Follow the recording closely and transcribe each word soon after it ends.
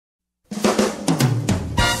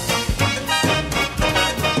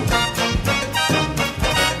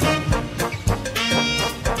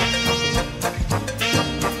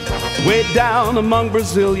down among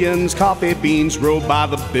Brazilians, coffee beans grow by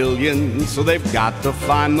the billions, so they've got to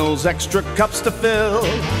find those extra cups to fill.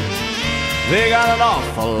 They got an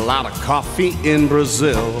awful lot of coffee in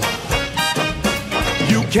Brazil.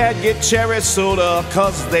 You can't get cherry soda,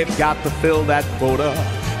 'cause they've got to fill that quota.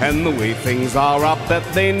 And the way things are, I bet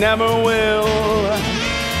they never will.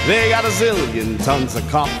 They got a zillion tons of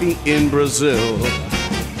coffee in Brazil.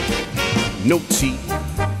 No tea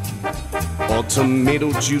or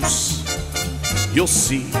tomato juice, you'll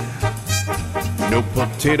see. No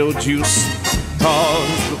potato juice,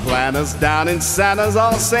 'cause the planters down in Santa's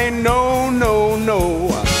all say no, no, no.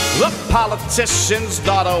 The politician's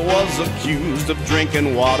daughter was accused of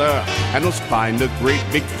drinking water and was fined a great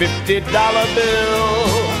big $50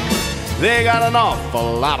 bill. They got an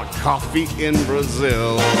awful lot of coffee in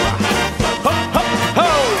Brazil. Ho, ho,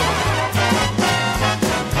 ho!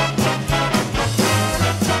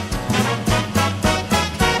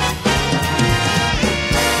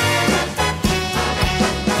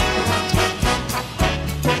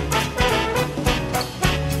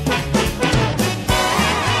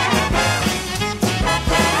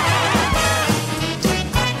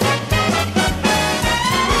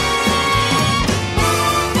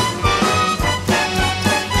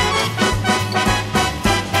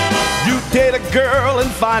 Date a girl and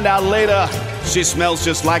find out later she smells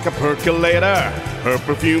just like a percolator. Her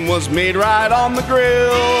perfume was made right on the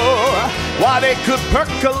grill. Why, they could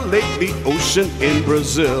percolate the ocean in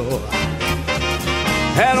Brazil.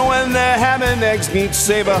 And when their ham and eggs need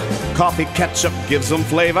savor, coffee ketchup gives them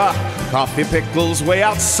flavor. Coffee pickles way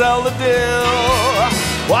outsell the dill.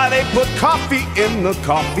 Why, they put coffee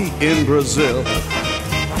in Brazil.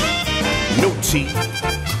 No tea,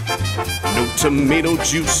 no tomato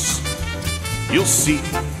juice, you'll see.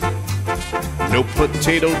 No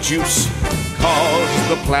potato juice, 'cause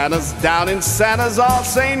the planters down in Santa's all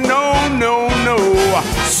say no, no, no.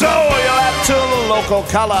 So you'll have to the local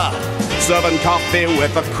color, serving coffee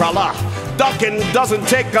with a cruller. Dunkin' doesn't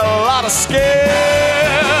take a lot of skill.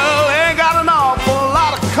 They got an awful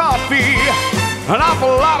lot of coffee, an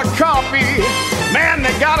awful lot of coffee. Man,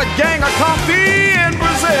 they got a gang of coffee in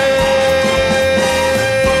Brazil.